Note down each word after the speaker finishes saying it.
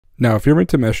Now, if you're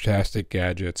into Meshtastic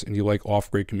gadgets and you like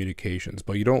off-grid communications,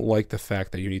 but you don't like the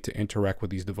fact that you need to interact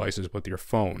with these devices with your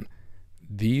phone,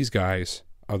 these guys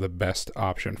are the best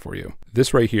option for you.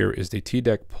 This right here is the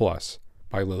T-Deck Plus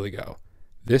by LilyGo.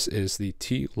 This is the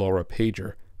T-LoRa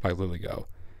pager by LilyGo.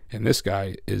 And this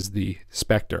guy is the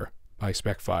Spector by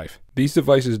Spec 5. These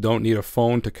devices don't need a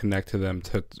phone to connect to them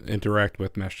to interact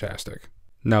with Meshtastic.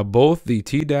 Now, both the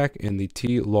T-Deck and the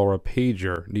T-LoRa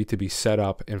pager need to be set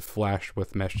up and flashed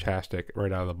with Meshtastic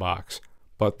right out of the box.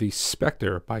 But the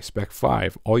Spector by Spec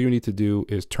 5, all you need to do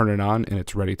is turn it on and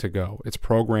it's ready to go. It's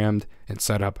programmed and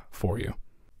set up for you.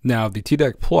 Now, the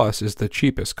T-Deck Plus is the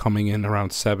cheapest, coming in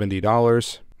around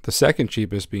 $70. The second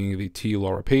cheapest being the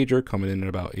T-LoRa pager, coming in at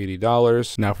about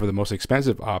 $80. Now, for the most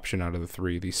expensive option out of the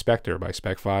three, the Spector by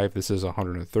Spec 5, this is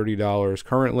 $130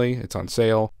 currently. It's on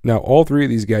sale. Now, all three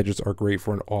of these gadgets are great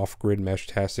for an off-grid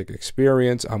Meshtastic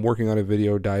experience. I'm working on a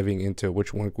video diving into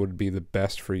which one would be the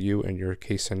best for you in your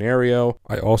case scenario.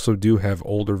 I also do have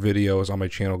older videos on my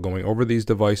channel going over these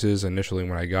devices initially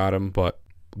when I got them, but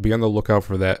be on the lookout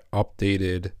for that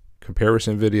updated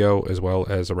comparison video as well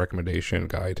as a recommendation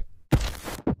guide.